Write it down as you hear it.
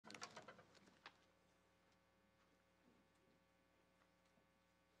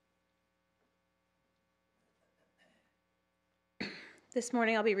This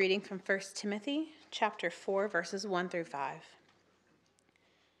morning I'll be reading from 1 Timothy chapter 4, verses 1 through 5.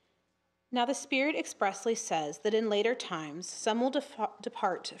 Now the Spirit expressly says that in later times some will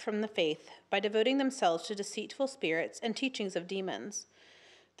depart from the faith by devoting themselves to deceitful spirits and teachings of demons,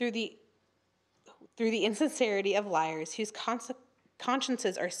 through the insincerity of liars whose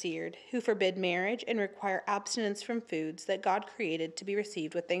consciences are seared, who forbid marriage and require abstinence from foods that God created to be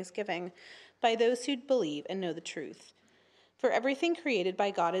received with thanksgiving by those who believe and know the truth. For everything created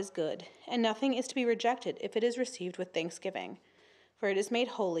by God is good, and nothing is to be rejected if it is received with thanksgiving, for it is made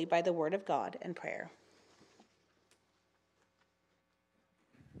holy by the word of God and prayer.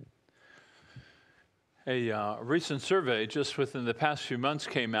 A recent survey just within the past few months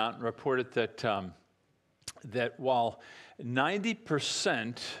came out and reported that while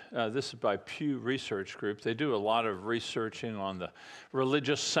 90%, this is by Pew Research Group, they do a lot of researching on the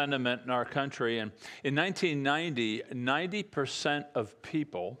religious sentiment in our country, and in 1990, 90% of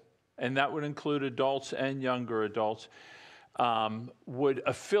people, and that would include adults and younger adults, would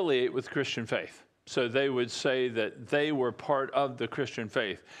affiliate with Christian faith. So they would say that they were part of the Christian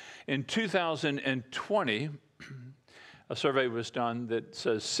faith. In 2020, a survey was done that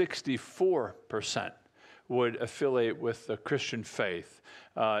says 64% would affiliate with the Christian faith.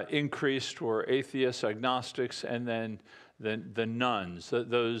 Increased were atheists, agnostics, and then the nones,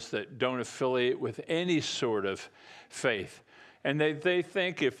 those that don't affiliate with any sort of faith. And they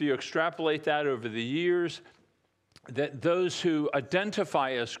think if you extrapolate that over the years, that those who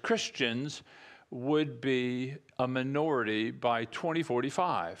identify as Christians would be a minority by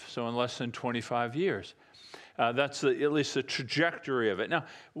 2045, so in less than 25 years. That's at least the trajectory of it. Now,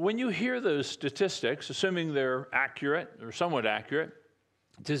 when you hear those statistics, assuming they're accurate or somewhat accurate,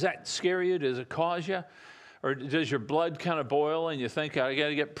 does that scare you? Does it cause you? Or does your blood kind of boil and you think, I got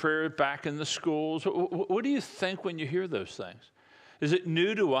to get prayer back in the schools? What do you think when you hear those things? Is it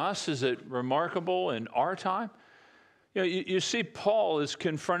new to us? Is it remarkable in our time? You know, you see Paul is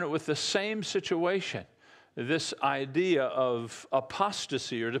confronted with the same situation. This idea of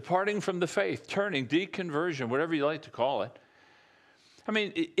apostasy or departing from the faith, turning, deconversion, whatever you like to call it. I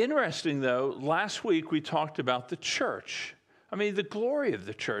mean, interesting though, last week we talked about the church. I mean, the glory of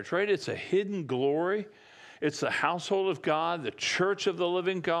the church, right? It's a hidden glory. It's the household of God, the church of the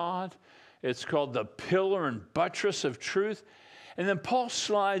living God. It's called the pillar and buttress of truth. And then Paul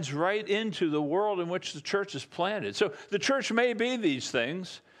slides right into the world in which the church is planted. So the church may be these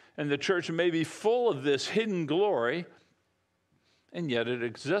things, and the church may be full of this hidden glory, and yet it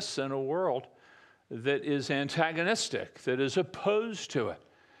exists in a world that is antagonistic, that is opposed to it.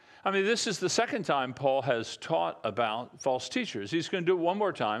 I mean, this is the second time Paul has taught about false teachers. He's going to do it one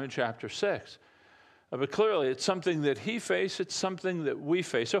more time in chapter 6. But clearly, it's something that he faced, it's something that we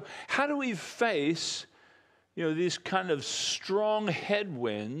face. So how do we face, these kind of strong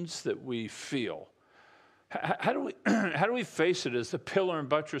headwinds that we feel? How do we face it as the pillar and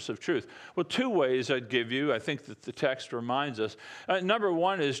buttress of truth? Well, two ways I'd give you. I think that the text reminds us. Number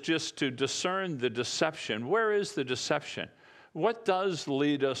one is just to discern the deception. Where is the deception? What does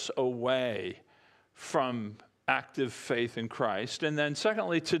lead us away from active faith in Christ? And then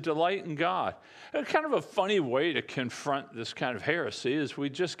secondly, to delight in God. Kind of a funny way to confront this kind of heresy is we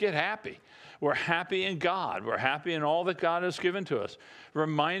just get happy. We're happy in God. We're happy in all that God has given to us,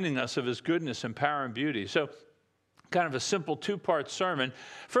 reminding us of his goodness and power and beauty. So kind of a simple two-part sermon.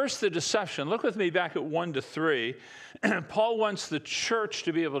 First, the deception. Look with me back at 1 to 3. Paul wants the church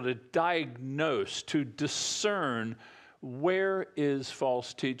to be able to diagnose, to discern where is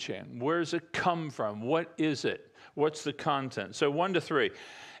false teaching? Where does it come from? What is it? What's the content? So 1 to 3.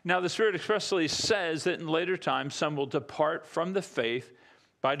 Now the Spirit expressly says that in later times some will depart from the faith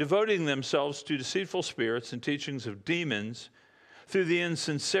by devoting themselves to deceitful spirits and teachings of demons, through the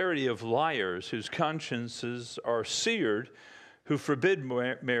insincerity of liars whose consciences are seared, who forbid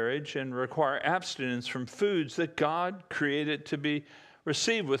marriage and require abstinence from foods that God created to be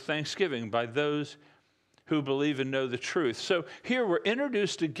received with thanksgiving by those who believe and know the truth. So here we're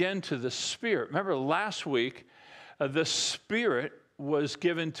introduced again to the Spirit. Remember last week, the Spirit was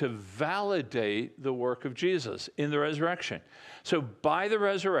given to validate the work of Jesus in the resurrection. So by the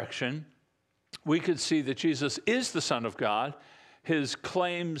resurrection, we could see that Jesus is the Son of God. His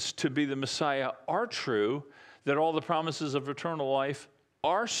claims to be the Messiah are true, that all the promises of eternal life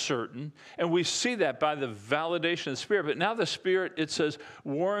are certain, and we see that by the validation of the Spirit. But now the Spirit, it says,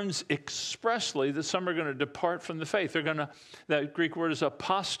 warns expressly that some are going to depart from the faith. They're going to, that Greek word is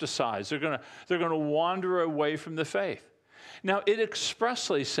apostatize. They're going to wander away from the faith. Now, it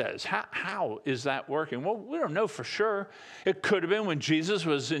expressly says, how is that working? Well, we don't know for sure. It could have been when Jesus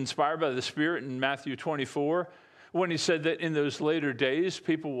was inspired by the Spirit in Matthew 24, when he said that in those later days,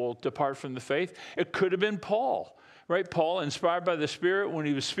 people will depart from the faith. It could have been Paul, right? Paul, inspired by the Spirit, when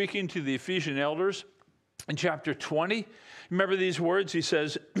he was speaking to the Ephesian elders in chapter 20. Remember these words? He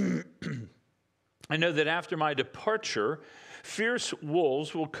says, I know that after my departure, fierce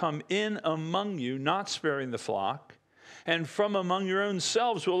wolves will come in among you, not sparing the flock. And from among your own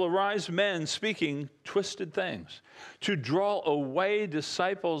selves will arise men speaking twisted things to draw away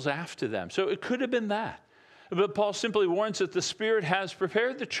disciples after them. So it could have been that. But Paul simply warns that the Spirit has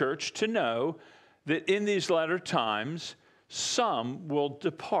prepared the church to know that in these latter times, some will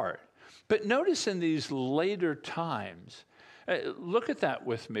depart. But notice in these later times, look at that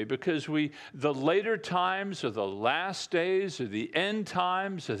with me, because the later times or the last days or the end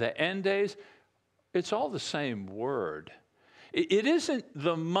times or the end days, it's all the same word. It isn't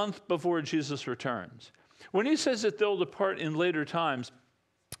the month before Jesus returns. When he says that they'll depart in later times,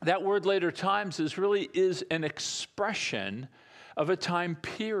 that word later times is an expression of a time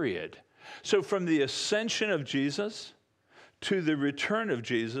period. So from the ascension of Jesus to the return of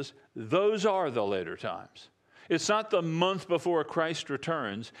Jesus, those are the later times. It's not the month before Christ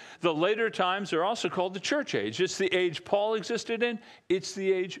returns. The later times are also called the church age. It's the age Paul existed in. It's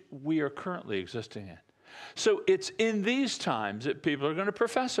the age we are currently existing in. So it's in these times that people are going to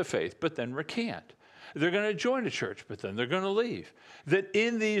profess a faith, but then recant. They're going to join a church, but then they're going to leave. That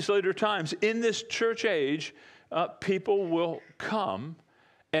in these later times, in this church age, people will come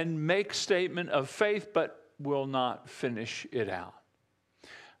and make statement of faith, but will not finish it out.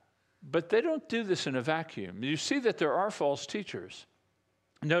 But they don't do this in a vacuum. You see that there are false teachers.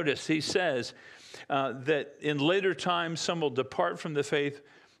 Notice he says that in later times, some will depart from the faith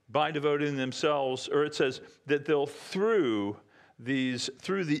by devoting themselves, or it says that they'll through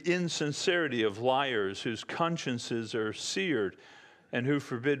the insincerity of liars whose consciences are seared and who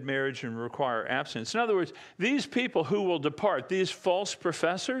forbid marriage and require abstinence. In other words, these people who will depart, these false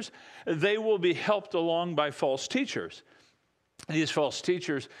professors, they will be helped along by false teachers. These false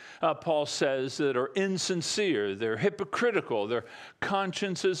teachers, Paul says, that are insincere, they're hypocritical, their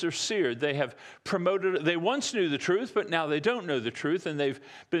consciences are seared. They once knew the truth, but now they don't know the truth, and they've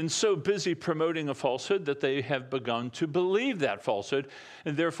been so busy promoting a falsehood that they have begun to believe that falsehood,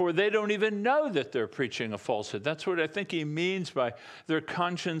 and therefore they don't even know that they're preaching a falsehood. That's what I think he means by their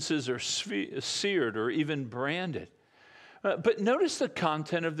consciences are seared or even branded. But notice the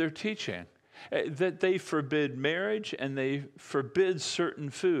content of their teaching. That they forbid marriage and they forbid certain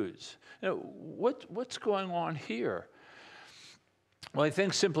foods. Now, what's going on here? Well, I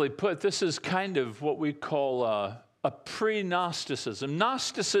think simply put, this is kind of what we call a pre-Gnosticism.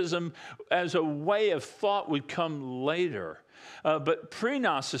 Gnosticism as a way of thought would come later. But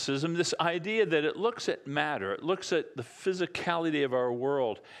pre-Gnosticism, this idea that it looks at matter, it looks at the physicality of our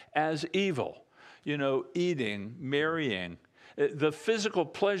world as evil. Eating, marrying, the physical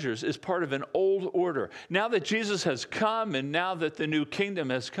pleasures is part of an old order. Now that Jesus has come and now that the new kingdom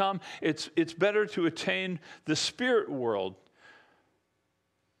has come, it's better to attain the spirit world,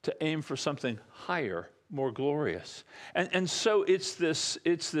 to aim for something higher, more glorious. And so it's this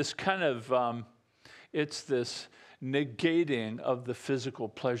kind of, it's this negating of the physical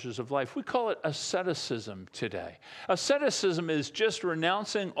pleasures of life. We call it asceticism today. Asceticism is just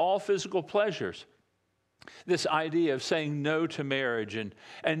renouncing all physical pleasures. This idea of saying no to marriage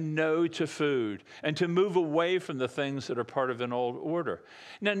and no to food and to move away from the things that are part of an old order.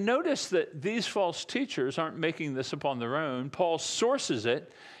 Now notice that these false teachers aren't making this upon their own. Paul sources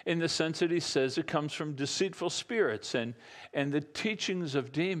it in the sense that he says it comes from deceitful spirits and the teachings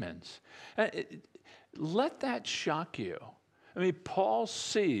of demons. Let that shock you. I mean, Paul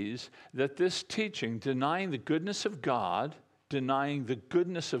sees that this teaching, denying the goodness of God, denying the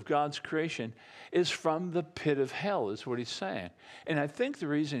goodness of God's creation, is from the pit of hell, is what he's saying. And I think the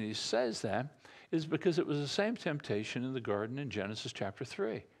reason he says that is because it was the same temptation in the garden in Genesis chapter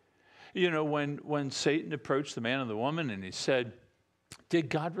 3. When Satan approached the man and the woman and he said, did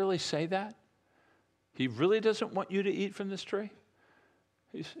God really say that? He really doesn't want you to eat from this tree?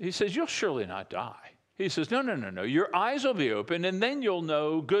 He says, you'll surely not die. He says, no. Your eyes will be open and then you'll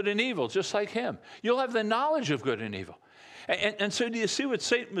know good and evil, just like him. You'll have the knowledge of good and evil. And so do you see what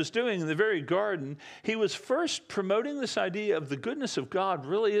Satan was doing in the very garden? He was first promoting this idea of the goodness of God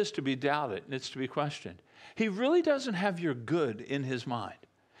really is to be doubted and it's to be questioned. He really doesn't have your good in his mind.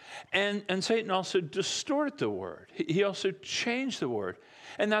 And Satan also distorted the word. He also changed the word.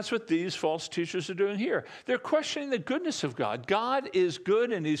 And that's what these false teachers are doing here. They're questioning the goodness of God. God is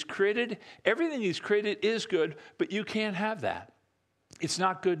good and he's created, everything he's created is good, but you can't have that. It's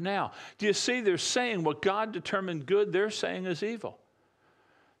not good now. Do you see they're saying what God determined good, they're saying is evil.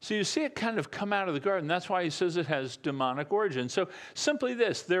 So you see it kind of come out of the garden. That's why he says it has demonic origin. So simply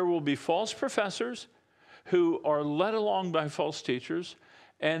this, there will be false professors who are led along by false teachers,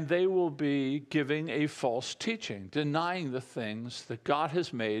 and they will be giving a false teaching, denying the things that God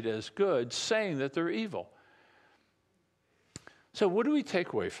has made as good, saying that they're evil. So what do we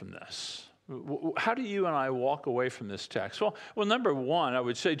take away from this? How do you and I walk away from this text? Well, number one, I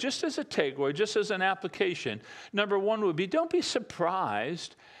would say, just as a takeaway, just as an application, number one would be, don't be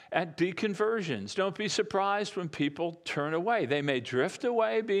surprised at deconversions. Don't be surprised when people turn away. They may drift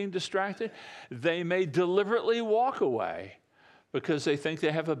away, being distracted. They may deliberately walk away because they think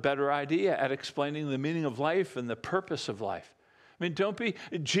they have a better idea at explaining the meaning of life and the purpose of life. I mean,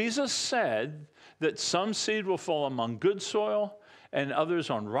 Jesus said that some seed will fall among good soil, and others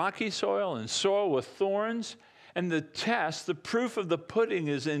on rocky soil and soil with thorns. And the proof of the pudding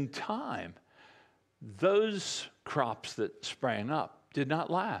is in time. Those crops that sprang up did not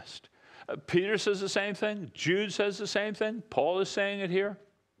last. Peter says the same thing. Jude says the same thing. Paul is saying it here.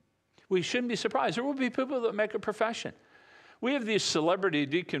 We shouldn't be surprised. There will be people that make a profession. We have these celebrity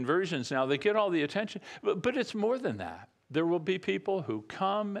deconversions now. They get all the attention. But it's more than that. There will be people who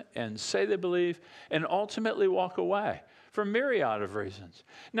come and say they believe and ultimately walk away for a myriad of reasons.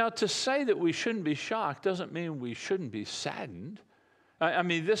 Now, to say that we shouldn't be shocked doesn't mean we shouldn't be saddened. I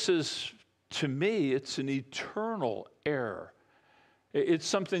mean, this is, to me, it's an eternal error. It's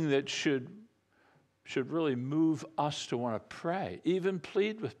something that should really move us to want to pray, even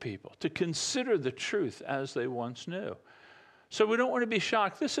plead with people, to consider the truth as they once knew. So we don't want to be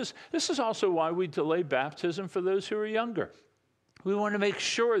shocked. This is also why we delay baptism for those who are younger. We want to make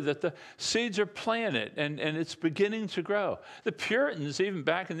sure that the seeds are planted and it's beginning to grow. The Puritans, even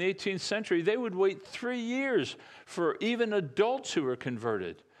back in the 18th century, they would wait 3 years for even adults who were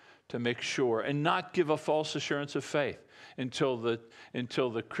converted to make sure and not give a false assurance of faith until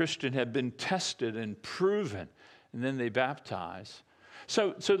the Christian had been tested and proven, and then they baptize.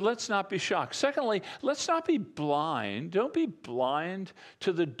 So let's not be shocked. Secondly, let's not be blind. Don't be blind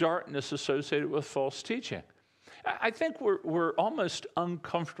to the darkness associated with false teaching. I think we're almost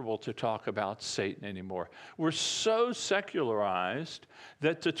uncomfortable to talk about Satan anymore. We're so secularized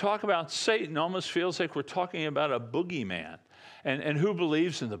that to talk about Satan almost feels like we're talking about a boogeyman. And who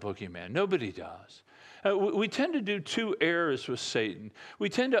believes in the boogeyman? Nobody does. We tend to do two errors with Satan. We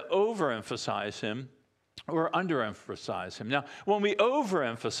tend to overemphasize him or underemphasize him. Now, when we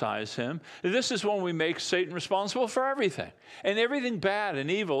overemphasize him, this is when we make Satan responsible for everything. And everything bad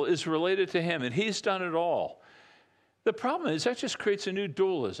and evil is related to him, and he's done it all. The problem is that just creates a new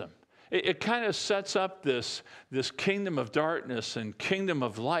dualism. It kind of sets up this kingdom of darkness and kingdom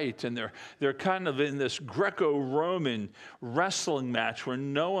of light, and they're kind of in this Greco-Roman wrestling match where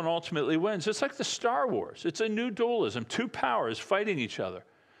no one ultimately wins. It's like the Star Wars. It's a new dualism, two powers fighting each other.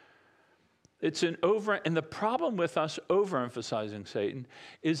 And the problem with us overemphasizing Satan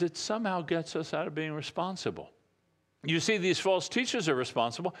is it somehow gets us out of being responsible. You see, these false teachers are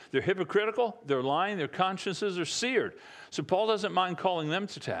responsible. They're hypocritical, they're lying, their consciences are seared. So Paul doesn't mind calling them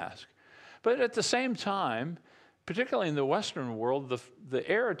to task. But at the same time, particularly in the Western world, the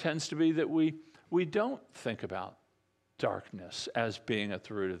error tends to be that we don't think about darkness as being at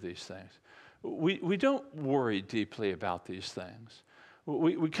the root of these things. We don't worry deeply about these things.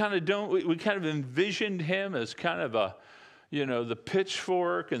 We kind of don't. We kind of envisioned him as kind of the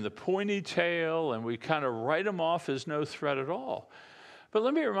pitchfork and the pointy tail, and we kind of write him off as no threat at all. But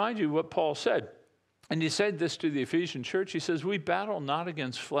let me remind you what Paul said. And he said this to the Ephesian church. He says, we battle not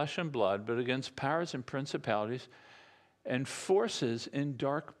against flesh and blood, but against powers and principalities and forces in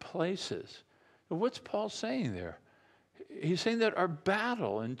dark places. What's Paul saying there? He's saying that our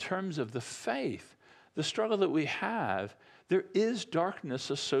battle in terms of the faith, the struggle that we have, there is darkness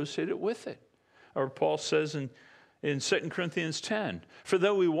associated with it. Or Paul says in 2 Corinthians 10, for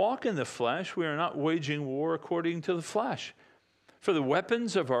though we walk in the flesh, we are not waging war according to the flesh. For the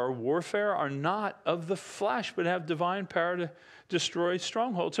weapons of our warfare are not of the flesh, but have divine power to destroy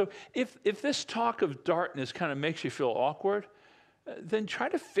strongholds. So if this talk of darkness kind of makes you feel awkward, then try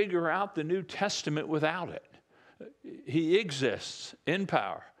to figure out the New Testament without it. He exists in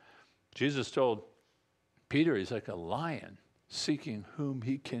power. Jesus told Peter he's like a lion seeking whom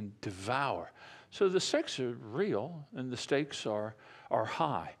he can devour. So the stakes are real and the stakes are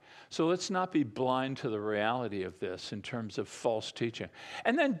high. So let's not be blind to the reality of this in terms of false teaching.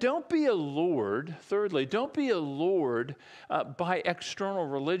 And then don't be allured, thirdly, don't be allured by external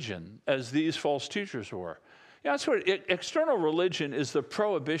religion as these false teachers were. Yeah, that's what external religion is, the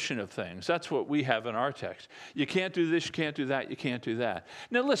prohibition of things. That's what we have in our text. You can't do this, you can't do that, you can't do that.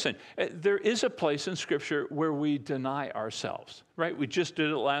 Now listen, there is a place in Scripture where we deny ourselves, right? We just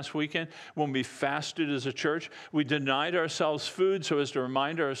did it last weekend when we fasted as a church. We denied ourselves food so as to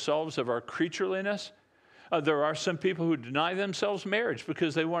remind ourselves of our creatureliness. There are some people who deny themselves marriage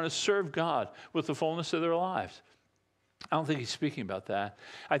because they want to serve God with the fullness of their lives. I don't think he's speaking about that.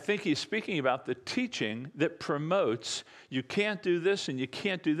 I think he's speaking about the teaching that promotes you can't do this and you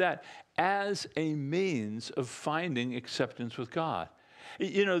can't do that as a means of finding acceptance with God.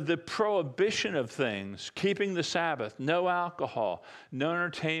 You know, the prohibition of things, keeping the Sabbath, no alcohol, no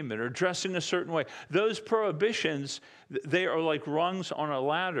entertainment, or dressing a certain way, those prohibitions, they are like rungs on a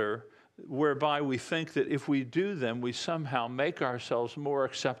ladder whereby we think that if we do them, we somehow make ourselves more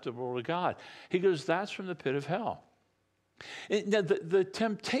acceptable to God. He goes, that's from the pit of hell. Now, the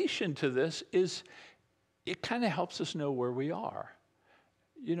temptation to this is it kind of helps us know where we are.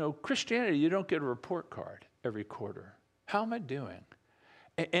 You know, Christianity, you don't get a report card every quarter. How am I doing?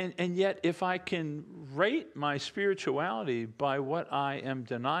 And yet, if I can rate my spirituality by what I am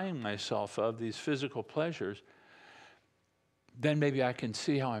denying myself of, these physical pleasures, then maybe I can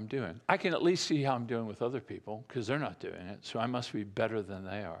see how I'm doing. I can at least see how I'm doing with other people because they're not doing it, so I must be better than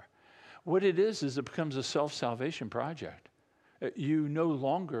they are. What it is it becomes a self-salvation project. You no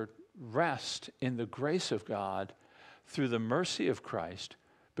longer rest in the grace of God through the mercy of Christ,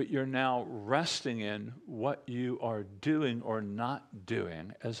 but you're now resting in what you are doing or not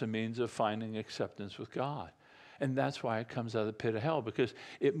doing as a means of finding acceptance with God. And that's why it comes out of the pit of hell, because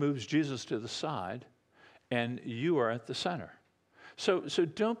it moves Jesus to the side and you are at the center. So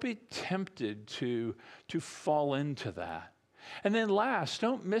don't be tempted to fall into that. And then last,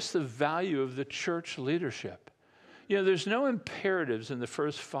 don't miss the value of the church leadership. You know, there's no imperatives in the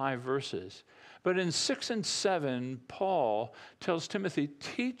first 5 verses, but in 6 and 7, Paul tells Timothy,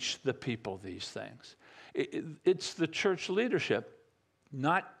 teach the people these things. It's the church leadership,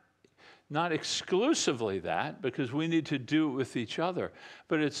 not exclusively that, because we need to do it with each other,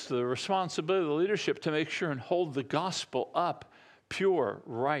 but it's the responsibility of the leadership to make sure and hold the gospel up pure,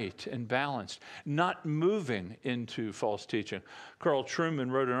 right, and balanced, not moving into false teaching. Carl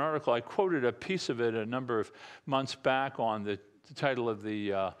Trueman wrote an article. I quoted a piece of it a number of months back on the title of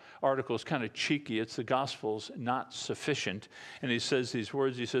the article is kind of cheeky. It's The Gospel's Not Sufficient. And he says these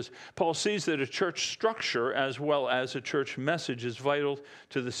words. He says, Paul sees that a church structure as well as a church message is vital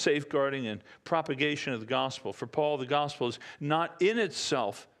to the safeguarding and propagation of the gospel. For Paul, the gospel is not in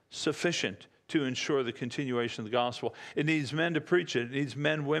itself sufficient to ensure the continuation of the gospel. It needs men to preach it. It needs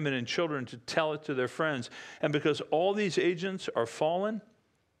men, women, and children to tell it to their friends. And because all these agents are fallen,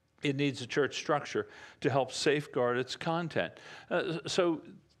 it needs a church structure to help safeguard its content. So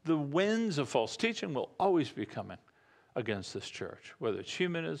the winds of false teaching will always be coming against this church, whether it's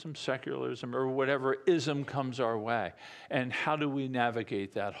humanism, secularism, or whatever ism comes our way. And how do we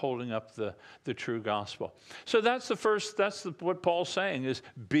navigate that, holding up the true gospel? So that's what Paul's saying is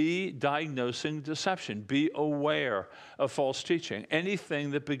be diagnosing deception. Be aware of false teaching.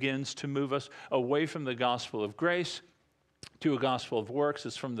 Anything that begins to move us away from the gospel of grace to a gospel of works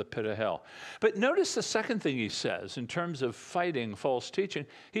is from the pit of hell. But notice the second thing he says in terms of fighting false teaching.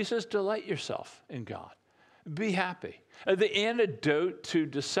 He says, delight yourself in God. Be happy. The antidote to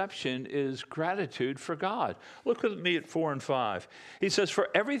deception is gratitude for God. Look with me at 4 and 5. He says, for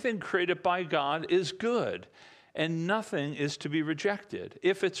everything created by God is good, and nothing is to be rejected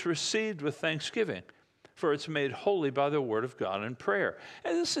if it's received with thanksgiving, for it's made holy by the word of God and prayer.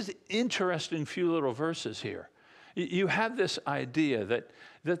 And this is interesting few little verses here. You have this idea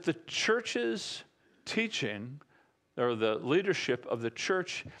that the church's teaching, or the leadership of the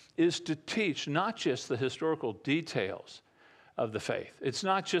church, is to teach not just the historical details of the faith. It's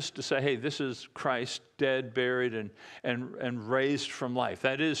not just to say, hey, this is Christ dead, buried, and raised from life.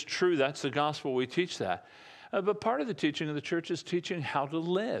 That is true. That's the gospel. We teach that. But part of the teaching of the church is teaching how to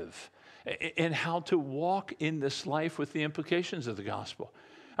live and how to walk in this life with the implications of the gospel.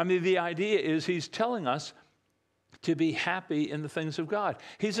 I mean, the idea is he's telling us to be happy in the things of God.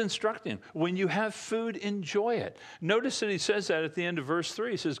 He's instructing, when you have food, enjoy it. Notice that he says that at the end of verse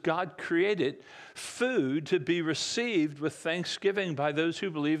 3. He says, God created food to be received with thanksgiving by those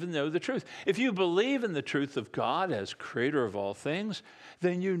who believe and know the truth. If you believe in the truth of God as creator of all things,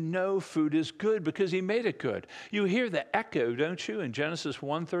 then you know food is good because he made it good. You hear the echo, don't you, in Genesis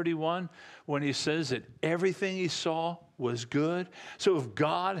 1:31, when he says that everything he saw was good. So if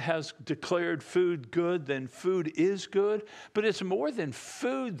God has declared food good, then food is good. But it's more than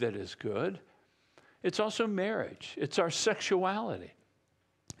food that is good. It's also marriage. It's our sexuality.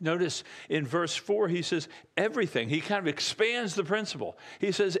 Notice in verse 4, he says everything. He kind of expands the principle.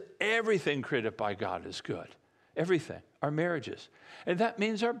 He says everything created by God is good. Everything. Our marriages. And that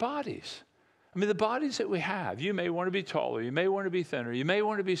means our bodies. I mean, the bodies that we have. You may want to be taller. You may want to be thinner. You may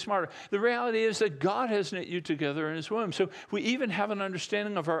want to be smarter. The reality is that God has knit you together in his womb. So we even have an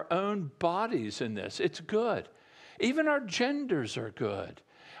understanding of our own bodies in this. It's good. Even our genders are good.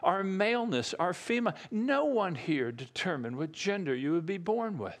 Our maleness, our female. No one here determined what gender you would be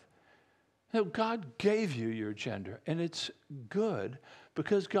born with. No, God gave you your gender, and it's good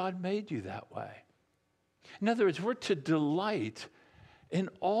because God made you that way. In other words, we're to delight in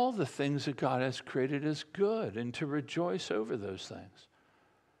all the things that God has created as good and to rejoice over those things.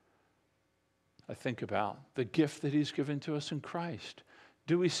 I think about the gift that he's given to us in Christ.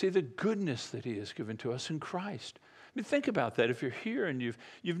 Do we see the goodness that he has given to us in Christ? I mean, think about that. If you're here and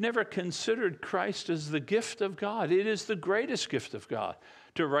you've never considered Christ as the gift of God, it is the greatest gift of God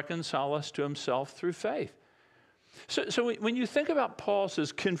to reconcile us to himself through faith. So when you think about Paul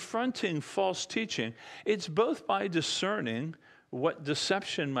says confronting false teaching, it's both by discerning what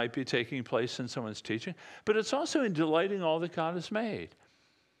deception might be taking place in someone's teaching, but it's also in delighting all that God has made.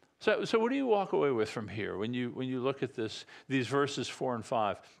 So what do you walk away with from here when you look at these verses 4 and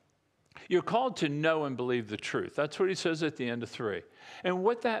 5? You're called to know and believe the truth. That's what he says at the end of 3. And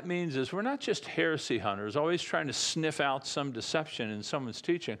what that means is we're not just heresy hunters, always trying to sniff out some deception in someone's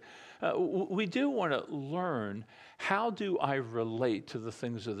teaching. We do want to learn, how do I relate to the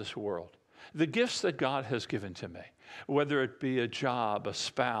things of this world? The gifts that God has given to me, whether it be a job, a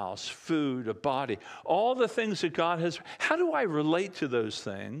spouse, food, a body, all the things that God has, how do I relate to those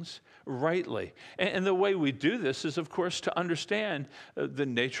things rightly? And the way we do this is, of course, to understand the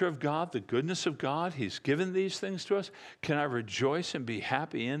nature of God, the goodness of God. He's given these things to us. Can I rejoice and be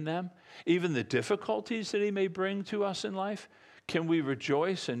happy in them? Even the difficulties that he may bring to us in life, can we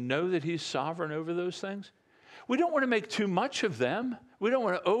rejoice and know that he's sovereign over those things? We don't want to make too much of them. We don't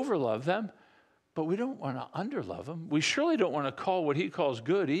want to overlove them, but we don't want to underlove them. We surely don't want to call what he calls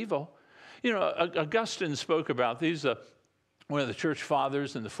good evil. You know, Augustine spoke about these, one of the church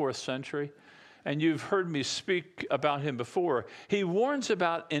fathers in the 4th century, and you've heard me speak about him before. He warns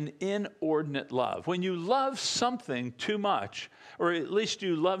about an inordinate love. When you love something too much, or at least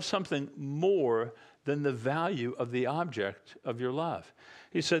you love something more than the value of the object of your love.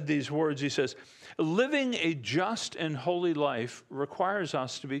 He said these words, he says, living a just and holy life requires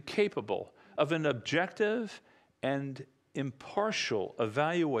us to be capable of an objective and impartial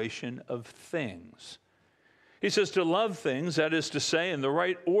evaluation of things. He says to love things, that is to say, in the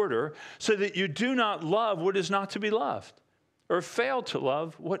right order, so that you do not love what is not to be loved, or fail to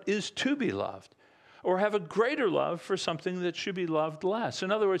love what is to be loved, or have a greater love for something that should be loved less.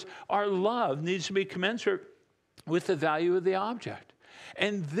 In other words, our love needs to be commensurate with the value of the object.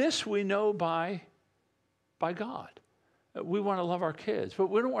 And this we know by God. We want to love our kids, but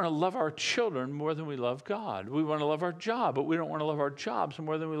we don't want to love our children more than we love God. We want to love our job, but we don't want to love our jobs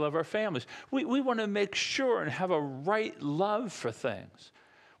more than we love our families. We want to make sure and have a right love for things.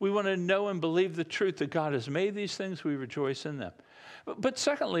 We want to know and believe the truth that God has made these things. We rejoice in them. But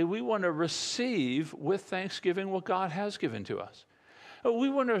secondly, we want to receive with thanksgiving what God has given to us. We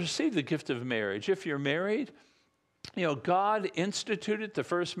want to receive the gift of marriage. If you're married, you know, God instituted the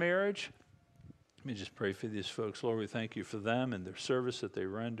first marriage. Let me just pray for these folks. Lord, we thank you for them and their service that they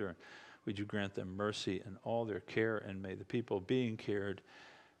render. And would you grant them mercy in all their care, and may the people being cared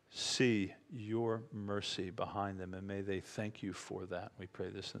see your mercy behind them, and may they thank you for that. We pray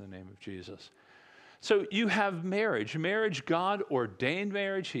this in the name of Jesus. So you have marriage. Marriage, God ordained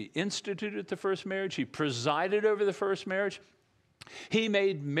marriage. He instituted the first marriage. He presided over the first marriage. He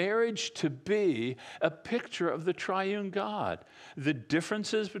made marriage to be a picture of the triune God. The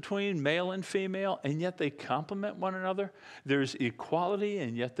differences between male and female, and yet they complement one another. There's equality,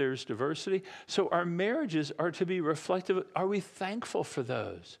 and yet there's diversity. So our marriages are to be reflective. Are we thankful for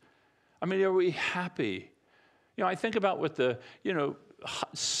those? I mean, are we happy? You know, I think about what the,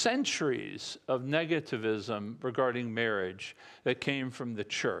 centuries of negativism regarding marriage that came from the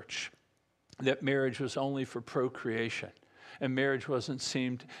church, that marriage was only for procreation. And marriage wasn't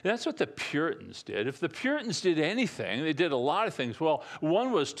seemed. That's what the Puritans did. If the Puritans did anything, they did a lot of things. Well,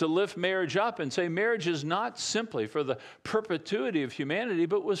 one was to lift marriage up and say marriage is not simply for the perpetuity of humanity,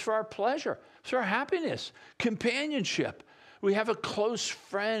 but was for our pleasure, for our happiness, companionship. We have a close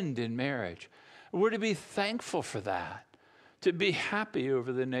friend in marriage. We're to be thankful for that, to be happy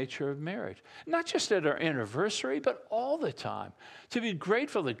over the nature of marriage. Not just at our anniversary, but all the time. To be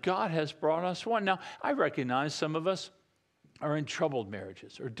grateful that God has brought us one. Now, I recognize some of us, are in troubled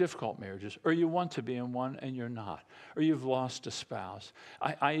marriages or difficult marriages, or you want to be in one and you're not, or you've lost a spouse.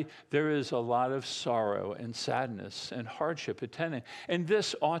 There is a lot of sorrow and sadness and hardship attending. And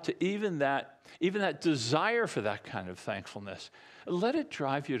this ought to, even that desire for that kind of thankfulness, let it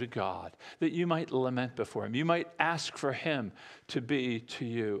drive you to God, that you might lament before him. You might ask for him to be to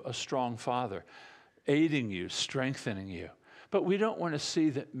you a strong father, aiding you, strengthening you. But we don't want to see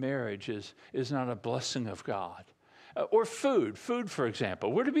that marriage is not a blessing of God. Or food, for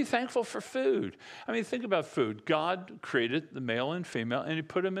example. We're to be thankful for food. I mean, think about food. God created the male and female, and he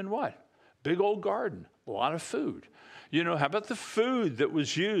put them in what? Big old garden, a lot of food. How about the food that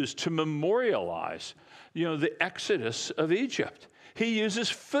was used to memorialize, the exodus of Egypt? He uses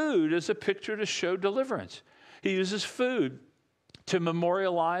food as a picture to show deliverance. He uses food to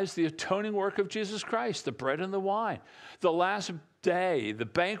memorialize the atoning work of Jesus Christ, the bread and the wine. The last day, the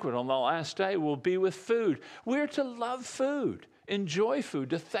banquet on the last day will be with food. We're to love food, enjoy food,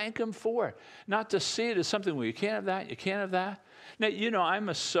 to thank him for it, not to see it as something where you can't have that, you can't have that. Now, I'm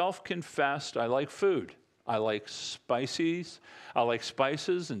a self-confessed, I like food. I like spices. I like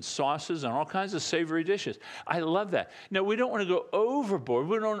spices and sauces and all kinds of savory dishes. I love that. Now, we don't want to go overboard.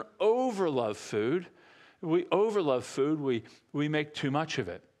 We don't overlove food. We overlove food. We make too much of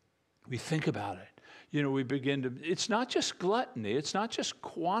it. We think about it. We begin to, it's not just gluttony. It's not just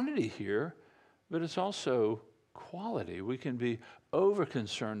quantity here, but it's also quality. We can be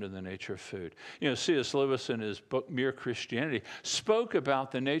over-concerned in the nature of food. C.S. Lewis in his book, Mere Christianity, spoke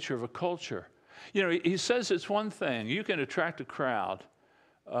about the nature of a culture. He says it's one thing. You can attract a crowd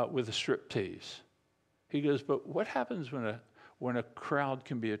with a striptease. He goes, but what happens when a crowd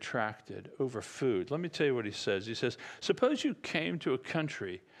can be attracted over food? Let me tell you what he says. He says, suppose you came to a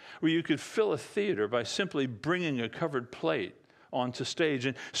country where you could fill a theater by simply bringing a covered plate onto stage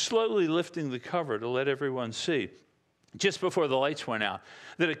and slowly lifting the cover to let everyone see, just before the lights went out,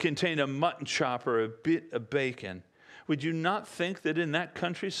 that it contained a mutton chop or a bit of bacon. Would you not think that in that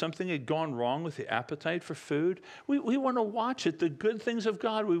country something had gone wrong with the appetite for food? We want to watch it, the good things of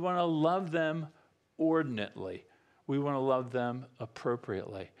God. We want to love them ordinately. We want to love them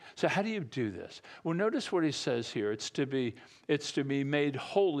appropriately. So how do you do this? Well, notice what he says here. It's to be made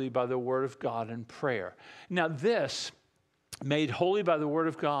holy by the word of God and prayer. Now this, made holy by the word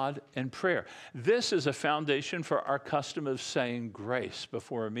of God and prayer. This is a foundation for our custom of saying grace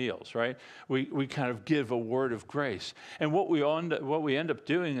before meals, right? We kind of give a word of grace. And what we end up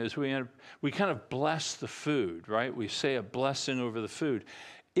doing is we kind of bless the food, right? We say a blessing over the food.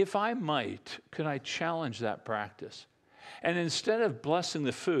 If I might, could I challenge that practice? And instead of blessing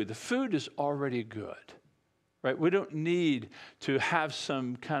the food is already good, right? We don't need to have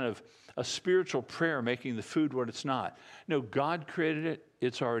some kind of a spiritual prayer making the food what it's not. No, God created it.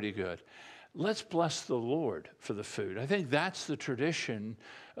 It's already good. Let's bless the Lord for the food. I think that's the tradition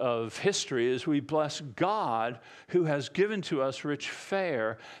of history, is we bless God who has given to us rich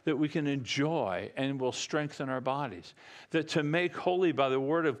fare that we can enjoy and will strengthen our bodies. That to make holy by the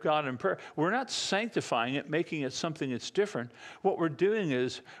word of God and prayer, we're not sanctifying it, making it something that's different. What we're doing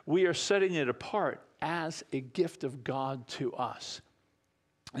is we are setting it apart as a gift of God to us.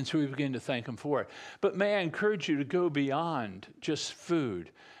 And so we begin to thank him for it. But may I encourage you to go beyond just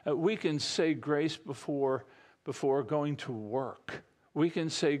food. We can say grace before going to work. We can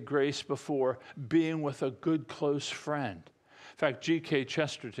say grace before being with a good, close friend. In fact, G.K.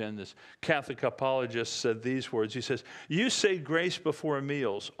 Chesterton, this Catholic apologist, said these words. He says, you say grace before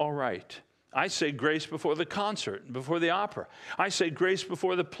meals, all right. I say grace before the concert and before the opera. I say grace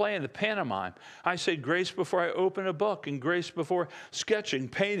before the play and the pantomime. I say grace before I open a book, and grace before sketching,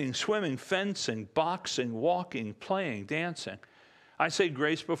 painting, swimming, fencing, boxing, walking, playing, dancing. I say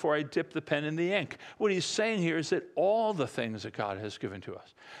grace before I dip the pen in the ink. What he's saying here is that all the things that God has given to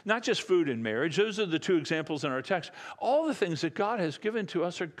us, not just food and marriage, those are the two examples in our text. All the things that God has given to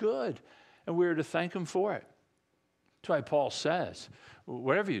us are good, and we're to thank him for it. That's why Paul says,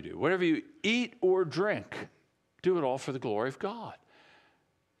 whatever you do, whatever you eat or drink, do it all for the glory of God.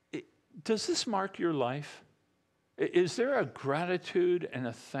 Does this mark your life? Is there a gratitude and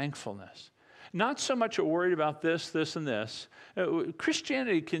a thankfulness? Not so much a worried about this, and this.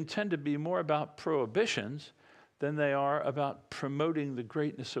 Christianity can tend to be more about prohibitions than they are about promoting the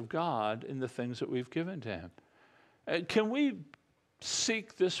greatness of God in the things that we've given to him. Can we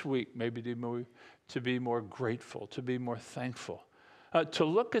seek this week maybe to be more grateful, to be more thankful, to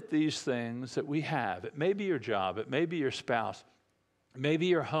look at these things that we have? It may be your job, it may be your spouse, it may be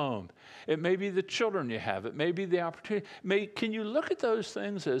your home, it may be the children you have, it may be the opportunity. Can you look at those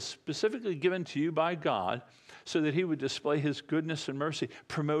things as specifically given to you by God so that he would display his goodness and mercy,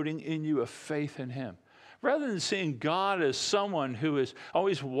 promoting in you a faith in him? Rather than seeing God as someone who is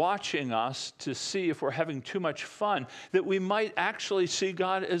always watching us to see if we're having too much fun, that we might actually see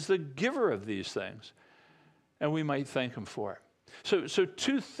God as the giver of these things, and we might thank him for it. So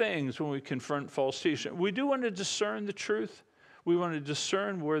two things when we confront false teaching. We do want to discern the truth. We want to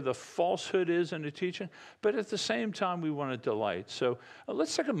discern where the falsehood is in the teaching, but at the same time, we want to delight. So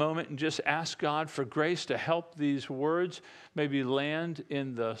let's take a moment and just ask God for grace to help these words maybe land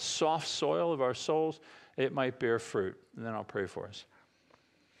in the soft soil of our souls. It might bear fruit. And then I'll pray for us.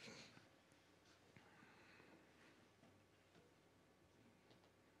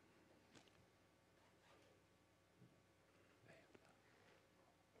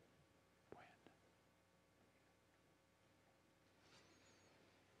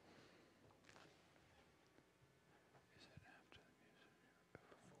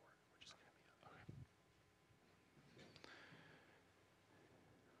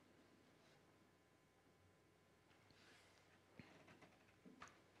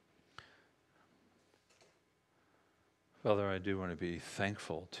 Father, I do want to be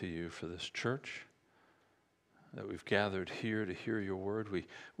thankful to you for this church, that we've gathered here to hear your word.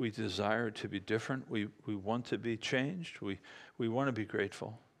 We desire to be different. We want to be changed. We want to be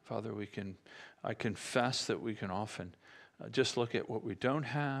grateful. Father, I confess that we can often just look at what we don't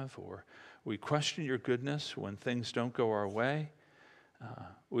have, or we question your goodness when things don't go our way.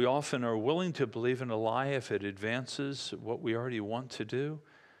 We often are willing to believe in a lie if it advances what we already want to do.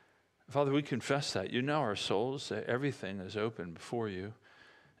 Father, we confess that. You know our souls, that everything is open before you,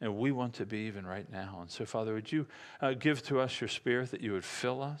 and we want to be even right now. And so, Father, would you give to us your Spirit, that you would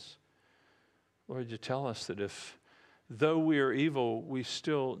fill us? Lord, you tell us that though we are evil, we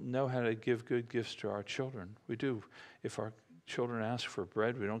still know how to give good gifts to our children. We do. If our children ask for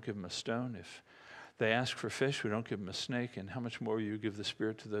bread, we don't give them a stone. If they ask for fish, we don't give them a snake. And how much more will you give the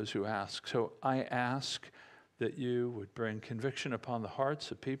Spirit to those who ask? So I ask that you would bring conviction upon the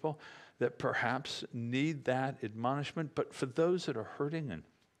hearts of people that perhaps need that admonishment, but for those that are hurting and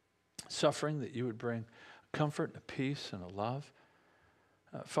suffering, that you would bring comfort and a peace and a love.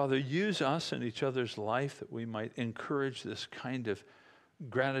 Father, use us in each other's life that we might encourage this kind of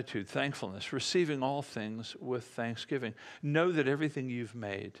gratitude, thankfulness, receiving all things with thanksgiving. Know that everything you've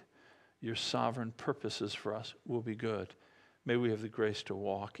made, your sovereign purposes for us, will be good. May we have the grace to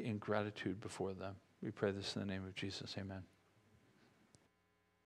walk in gratitude before them. We pray this in the name of Jesus. Amen.